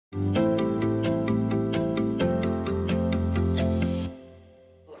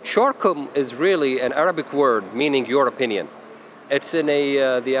Shorkum is really an Arabic word meaning your opinion. It's in the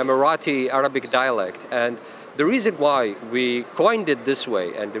Emirati Arabic dialect, and the reason why we coined it this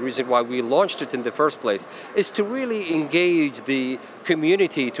way and the reason why we launched it in the first place is to really engage the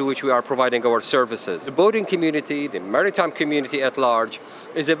community to which we are providing our services. The boating community, the maritime community at large,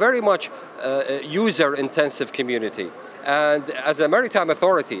 is a very much user-intensive community. And as a maritime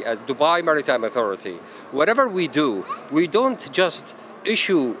authority, as Dubai Maritime Authority, whatever we do, we don't just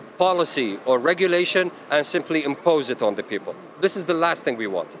issue policy or regulation and simply impose it on the people. This is the last thing we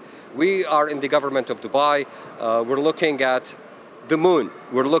want. We are in the government of Dubai. We're looking at the moon.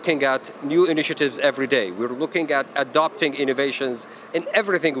 We're looking at new initiatives every day. We're looking at adopting innovations in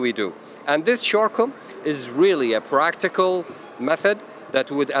everything we do. And this Shorkum is really a practical method that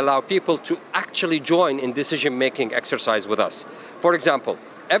would allow people to actually join in decision-making exercise with us. For example,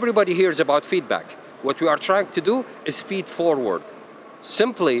 everybody hears about feedback. What we are trying to do is feed forward.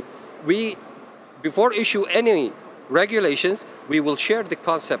 Simply, before issue any regulations, we will share the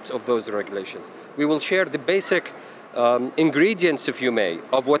concepts of those regulations. We will share the basic ingredients, if you may,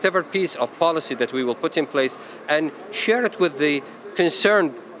 of whatever piece of policy that we will put in place and share it with the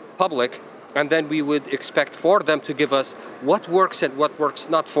concerned public, and then we would expect for them to give us what works and what works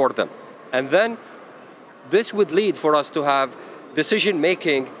not for them. And then this would lead for us to have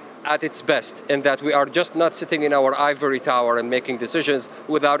decision-making at its best, in that we are just not sitting in our ivory tower and making decisions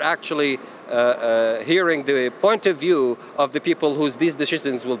without actually hearing the point of view of the people whose these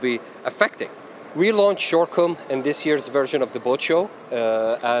decisions will be affecting. We launched Shorkum in this year's version of the boat show,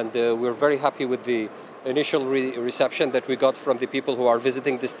 and we're very happy with the initial reception that we got from the people who are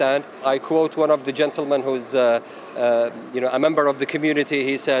visiting the stand. I quote one of the gentlemen who's a member of the community.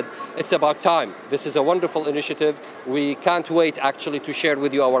 He said, "It's about time. This is a wonderful initiative. We can't wait actually to share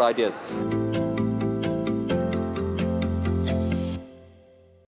with you our ideas."